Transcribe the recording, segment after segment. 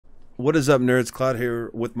What is up, nerds? Cloud here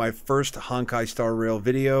with my first Honkai Star Rail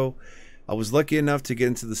video. I was lucky enough to get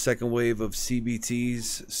into the second wave of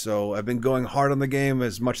CBTs, so I've been going hard on the game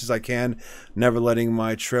as much as I can, never letting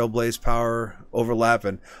my Trailblaze power overlap,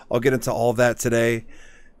 and I'll get into all that today.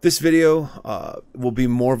 This video will be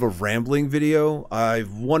more of a rambling video.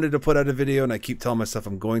 I've wanted to put out a video, and I keep telling myself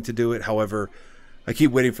I'm going to do it. However, I keep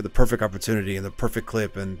waiting for the perfect opportunity and the perfect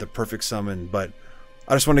clip and the perfect summon, but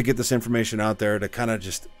I just want to get this information out there to kind of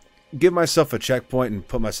just give myself a checkpoint and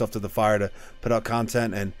put myself to the fire to put out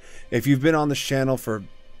content. And if you've been on this channel for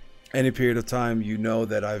any period of time, you know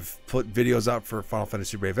that I've put videos out for Final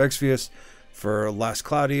Fantasy Brave Exvius, for Last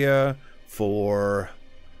Claudia, for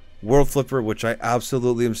World Flipper, which I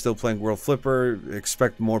absolutely am still playing World Flipper.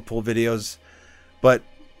 Expect more pull videos. But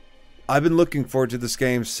I've been looking forward to this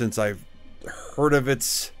game since I've heard of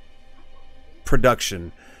its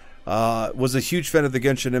production. Was a huge fan of the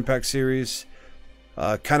Genshin Impact series.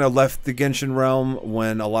 Kind of left the Genshin realm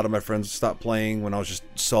when a lot of my friends stopped playing, when I was just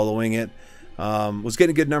soloing it. Was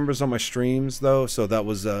getting good numbers on my streams though, so that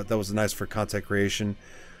was nice for content creation.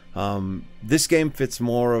 This game fits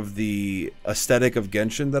more of the aesthetic of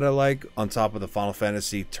Genshin that I like, on top of the Final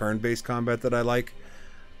Fantasy turn-based combat that I like.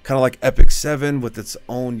 Kind of like Epic 7 with its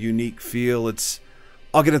own unique feel.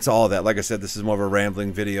 I'll get into all of that. Like I said, this is more of a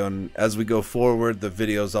rambling video, and as we go forward, the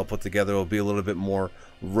videos I'll put together will be a little bit more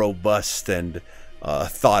robust and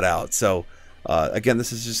thought out. So again,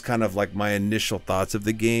 this is just kind of like my initial thoughts of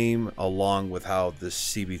the game, along with how the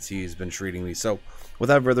CBT has been treating me. So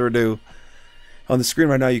without further ado, on the screen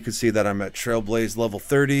right now you can see that I'm at Trailblaze level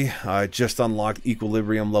 30. I just unlocked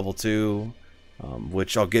Equilibrium level 2,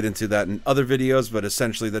 which I'll get into that in other videos, but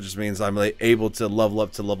essentially that just means I'm able to level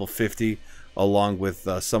up to level 50 along with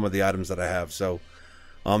some of the items that I have. So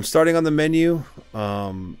starting on the menu,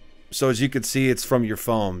 so as you can see, it's from your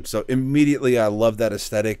phone. So immediately I love that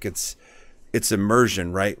aesthetic. It's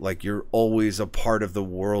immersion, right? Like you're always a part of the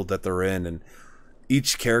world that they're in, and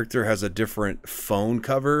each character has a different phone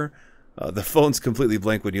cover. The phone's completely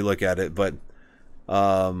blank when you look at it, but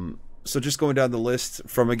so just going down the list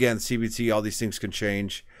from, again, CBT, all these things can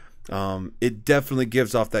change. It definitely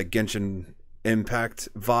gives off that Genshin Impact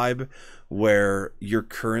vibe, where your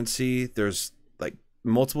currency, there's like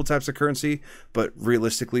multiple types of currency, but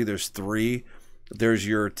realistically there's three. There's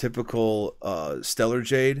your typical Stellar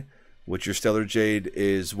Jade, which your Stellar Jade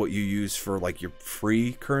is what you use for like your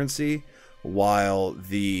free currency, while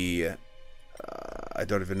the I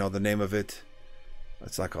don't even know the name of it.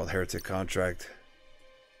 It's not called Heretic Contract.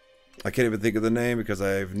 I can't even think of the name because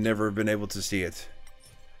I've never been able to see it.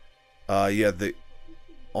 Yeah, the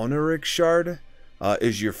Honoric Shard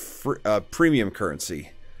is your premium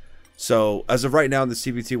currency. So as of right now in the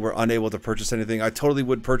CBT, we're unable to purchase anything. I totally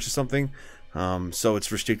would purchase something, so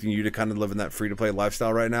it's restricting you to kind of live in that free-to-play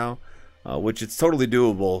lifestyle right now, which it's totally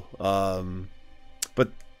doable.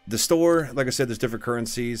 But the store, like I said, there's different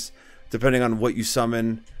currencies depending on what you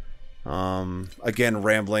summon. Again,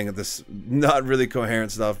 rambling, this not really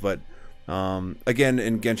coherent stuff, but again,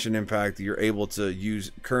 in Genshin Impact, you're able to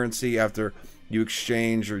use currency after you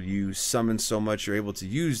exchange or you summon so much. You're able to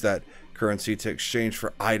use that currency to exchange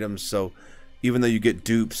for items. So even though you get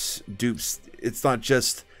dupes, it's not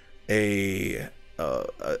just another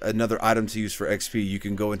item to use for XP. You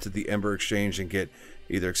can go into the Ember Exchange and get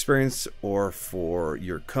either experience, or for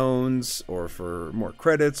your cones, or for more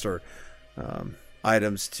credits, or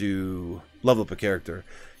items to level up a character.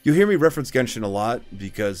 You'll hear me reference Genshin a lot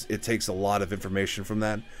because it takes a lot of information from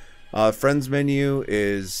that. Friends menu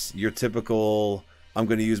is your typical, I'm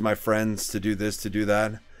going to use my friends to do this, to do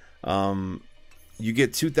that. You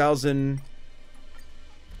get 2,000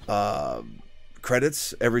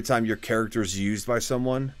 credits every time your character is used by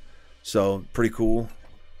someone, so pretty cool.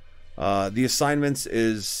 The assignments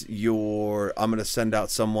is I'm going to send out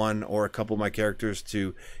someone or a couple of my characters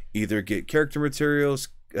to either get character materials,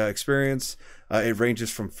 experience. It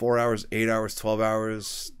ranges from 4 hours, 8 hours, 12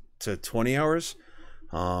 hours to 20 hours.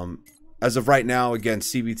 As of right now, again,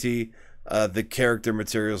 CBT, the character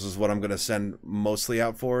materials is what I'm going to send mostly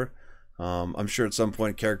out for. I'm sure at some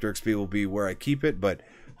point character XP will be where I keep it, but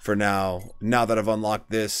for now that I've unlocked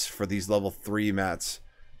this for these level 3 mats,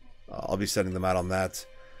 I'll be sending them out on that.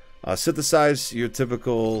 Synthesize your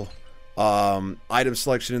typical item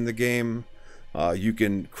selection in the game. You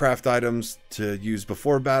can craft items to use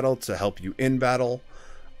before battle to help you in battle.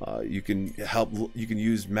 You can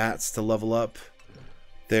use mats to level up.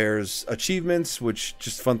 There's achievements, which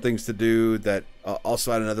just fun things to do that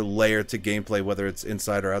also add another layer to gameplay, whether it's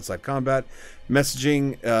inside or outside combat.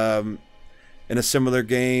 Messaging in a similar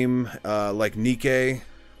game like Nikke,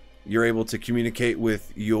 You're able to communicate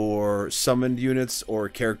with your summoned units or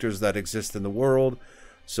characters that exist in the world.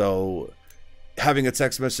 So having a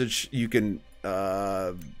text message, you can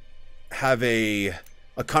have a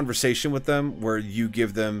conversation with them where you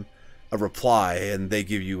give them a reply and they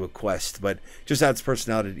give you a quest, but just adds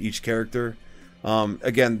personality to each character.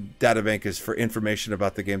 Again, databank is for information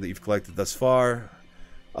about the game that you've collected thus far.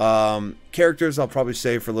 Characters I'll probably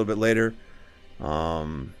save for a little bit later.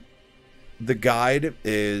 The guide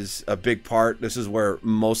is a big part. This is where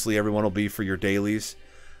mostly everyone will be for your dailies.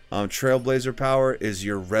 Trailblazer power is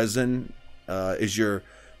your resin,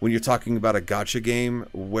 when you're talking about a gacha game,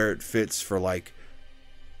 where it fits for, like,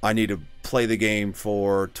 I need to play the game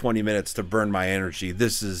for 20 minutes to burn my energy.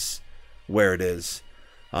 This is where it is.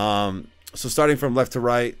 So starting from left to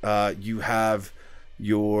right, you have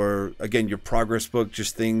your progress book,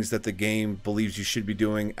 just things that the game believes you should be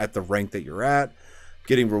doing at the rank that you're at,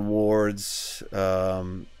 getting rewards.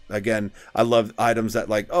 Again, I love items that,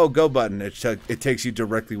 like, oh, go button. It takes you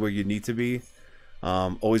directly where you need to be.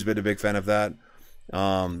 Always been a big fan of that.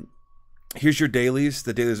 Here's your dailies.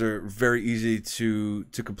 The dailies are very easy to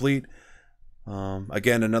complete.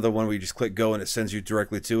 Again, another one where you just click go and it sends you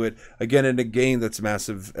directly to it. Again, in a game that's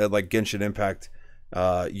massive, like Genshin Impact,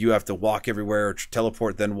 you have to walk everywhere,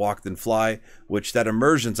 teleport, then walk, then fly, which that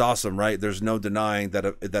immersion's awesome, right? There's no denying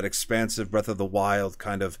that that expansive Breath of the Wild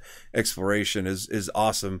kind of exploration is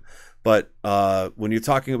awesome. But when you're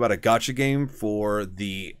talking about a gacha game for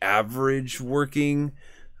the average working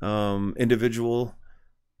individual,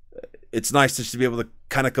 it's nice just to be able to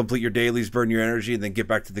kind of complete your dailies, burn your energy, and then get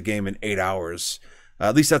back to the game in 8 hours.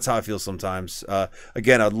 At least that's how I feel sometimes.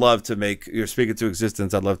 Again, I'd love to make, you're speaking to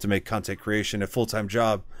existence, I'd love to make content creation a full-time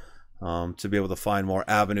job, to be able to find more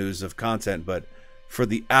avenues of content. But for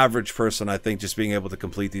the average person, I think just being able to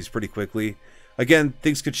complete these pretty quickly. Again,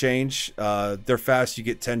 things could change. They're fast. You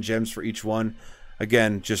get 10 gems for each one.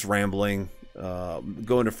 Again, just rambling.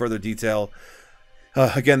 Go into further detail.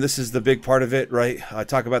 Again, this is the big part of it, right? I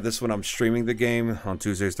talk about this when I'm streaming the game on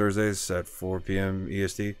Tuesdays, Thursdays at 4 p.m.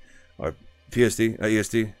 EST or EST,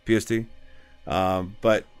 PST.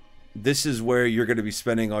 But this is where you're going to be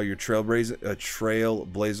spending all your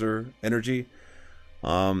trailblazer energy.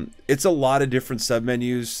 It's a lot of different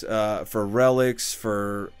submenus for relics,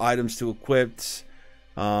 for items to equip,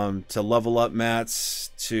 to level up mats,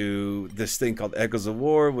 to this thing called Echoes of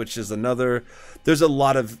War, which is another. There's a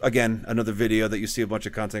lot of, again, another video that you see a bunch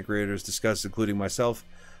of content creators discuss, including myself.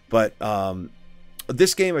 But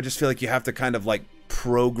this game, I just feel like you have to kind of like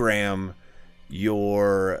program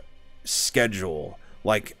your schedule.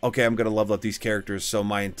 Like, okay, I'm going to level up these characters, so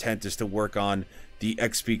my intent is to work on the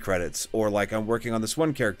XP credits. Or like, I'm working on this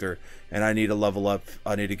one character, and I need to level up,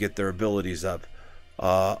 I need to get their abilities up.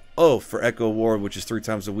 For Echo War, which is 3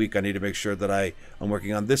 times a week, I need to make sure that I'm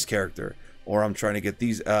working on this character. Or I'm trying to get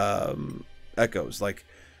these echoes. Like,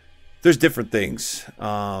 there's different things.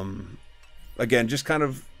 Again, just kind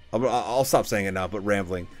of, I'll stop saying it now, but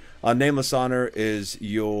rambling. Nameless Honor is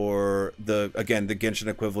the Genshin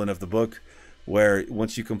equivalent of the book, where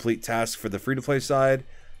once you complete tasks for the free-to-play side,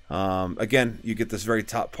 again, you get this very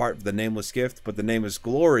top part, the Nameless Gift, but the Nameless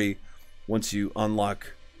Glory, once you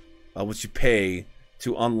pay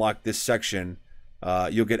to unlock this section,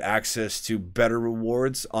 you'll get access to better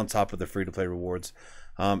rewards on top of the free-to-play rewards.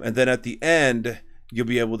 And then at the end, you'll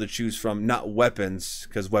be able to choose from, not weapons,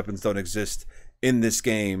 because weapons don't exist in this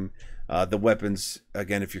game. The weapons,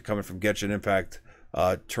 again, if you're coming from Genshin Impact,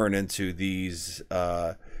 turn into these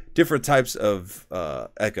different types of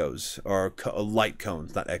echoes, or light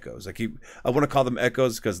cones, not echoes. I want to call them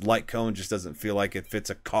echoes because light cone just doesn't feel like it fits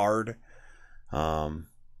a card.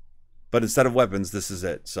 But instead of weapons, this is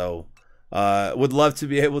it. So would love to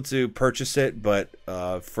be able to purchase it, but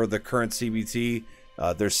for the current CBT,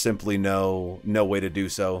 there's simply no way to do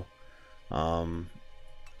so.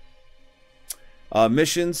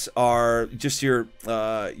 Missions are just your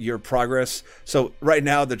progress. So right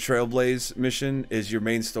now, the Trailblaze mission is your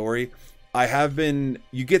main story.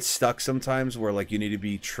 You get stuck sometimes where like you need to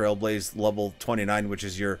be Trailblaze level 29, which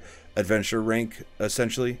is your adventure rank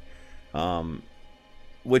essentially.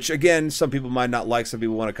 Which again, some people might not like. Some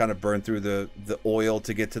people want to kind of burn through the oil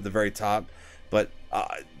to get to the very top. But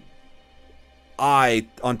I,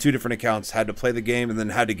 on 2 different accounts, had to play the game and then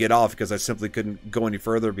had to get off because I simply couldn't go any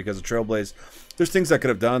further because of Trailblaze. There's things I could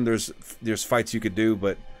have done. There's fights you could do,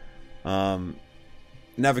 but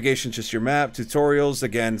navigation's just your map. Tutorials,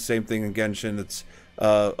 again, same thing in Genshin. It's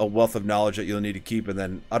a wealth of knowledge that you'll need to keep. And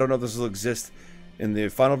then I don't know if this will exist in the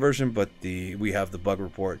final version, but we have the bug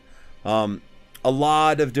report. A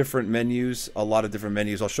lot of different menus.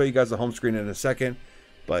 I'll show you guys the home screen in a second,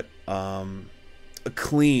 but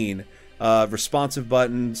clean. Responsive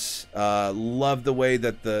buttons. Love the way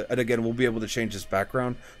that and again, we'll be able to change this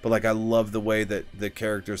background, but like I love the way that the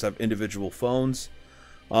characters have individual phones.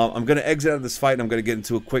 I'm going to exit out of this fight and I'm going to get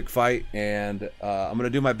into a quick fight, and I'm going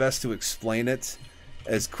to do my best to explain it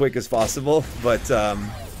as quick as possible, but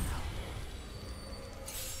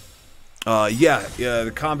yeah,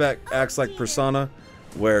 the combat acts like Persona,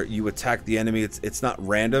 where you attack the enemy. It's not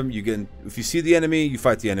random. If you see the enemy, you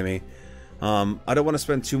fight the enemy. I don't want to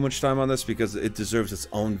spend too much time on this because it deserves its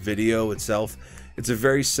own video itself. It's a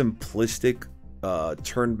very simplistic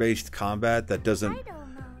turn-based combat that doesn't...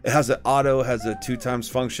 It has an auto, has a 2x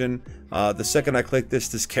function. The second I click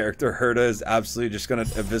this character, Herta, is absolutely just going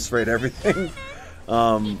to eviscerate everything.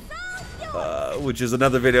 Which is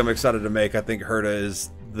another video I'm excited to make. I think Herta is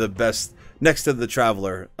the best, next to the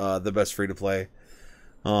Traveler, the best free-to-play.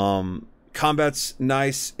 Combat's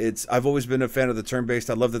nice. I've always been a fan of the turn-based.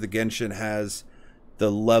 I love that the Genshin has the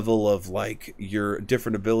level of like your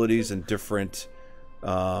different abilities and different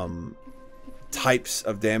types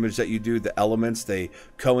of damage that you do. The elements, they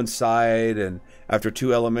coincide, and after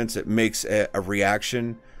 2 elements it makes a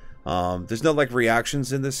reaction. There's no like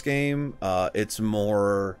reactions in this game. It's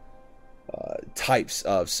more types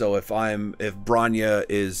of, so if Bronya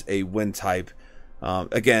is a wind type,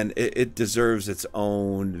 again, it deserves its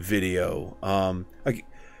own video.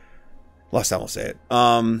 Last time I'll say it.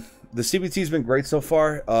 The CBT's been great so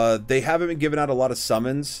far. They haven't been giving out a lot of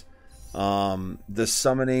summons. The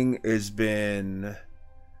summoning has been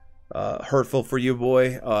hurtful for you,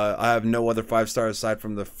 boy. I have no other 5-star aside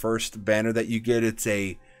from the first banner that you get. It's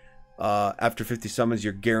after 50 summons,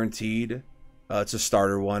 you're guaranteed. It's a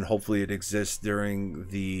starter one. Hopefully it exists during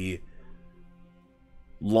the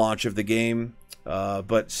launch of the game.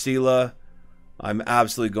 But Sela, I'm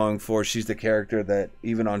absolutely going for. She's the character that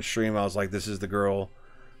even on stream I was like, this is the girl.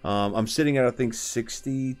 I'm sitting at I think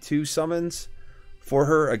 62 summons for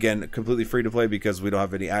her. Again, completely free to play because we don't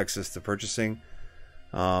have any access to purchasing.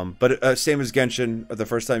 But same as Genshin, the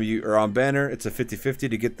first time you are on banner, it's a 50-50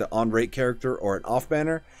 to get the on rate character or an off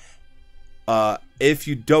banner. If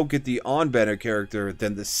you don't get the on banner character,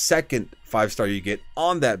 then the second 5-star you get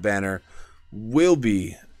on that banner will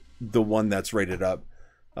be the one that's rated up.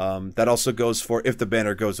 That also goes for if the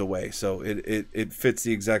banner goes away. So it fits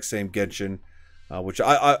the exact same Genshin, which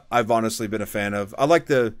I've honestly been a fan of. I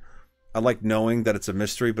like knowing that it's a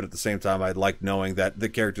mystery, but at the same time, I like knowing that the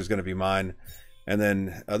character is going to be mine. And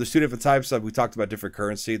then there's 2 different types. We talked about different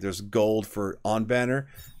currency. There's gold for on banner,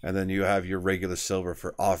 and then you have your regular silver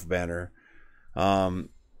for off banner. The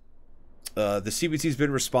CBT's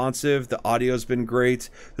been responsive. The audio's been great.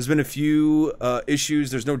 There's been a few issues.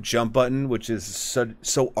 There's no jump button, which is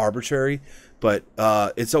so arbitrary. But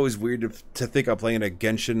it's always weird to think I'm playing a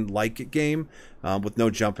Genshin-like game with no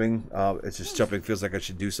jumping. It's just jumping feels like I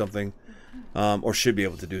should do something, or should be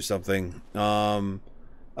able to do something.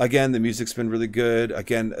 Again, the music's been really good.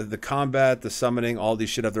 Again, the combat, the summoning, all these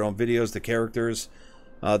should have their own videos. The characters,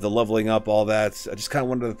 the leveling up, all that. I just kind of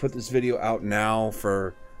wanted to put this video out now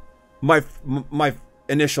for my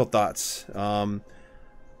initial thoughts.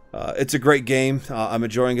 It's a great game. I'm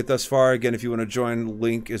enjoying it thus far. Again, if you want to join,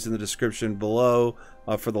 link is in the description below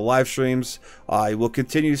for the live streams. I will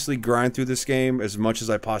continuously grind through this game as much as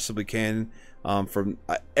I possibly can from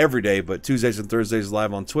every day, but Tuesdays and Thursdays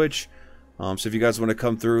live on Twitch. So if you guys want to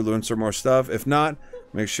come through, learn some more stuff. If not,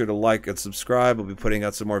 make sure to like and subscribe. We'll be putting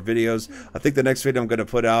out some more videos. I think the next video I'm going to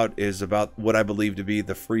put out is about what I believe to be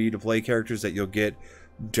the free-to-play characters that you'll get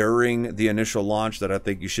during the initial launch that I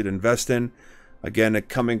think you should invest in. Again,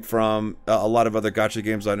 coming from a lot of other gacha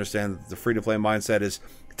games, I understand that the free-to-play mindset is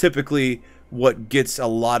typically what gets a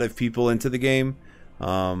lot of people into the game.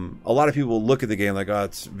 A lot of people look at the game like, oh,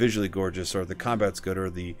 it's visually gorgeous, or the combat's good, or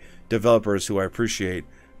the developers who I appreciate.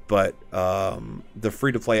 But the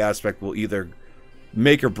free-to-play aspect will either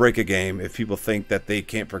make or break a game if people think that they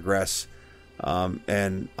can't progress.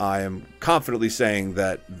 And I am confidently saying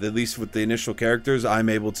that, at least with the initial characters, I'm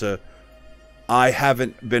able to... I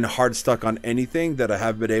haven't been hard stuck on anything that I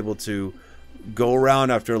have been able to go around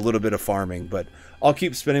after a little bit of farming. But I'll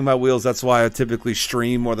keep spinning my wheels. That's why I typically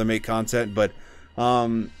stream more than make content. But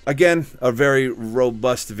again, a very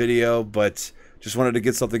robust video, but just wanted to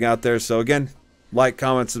get something out there. So again, like,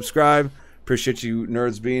 comment, subscribe. Appreciate you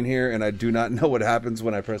nerds being here, and I do not know what happens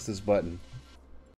when I press this button.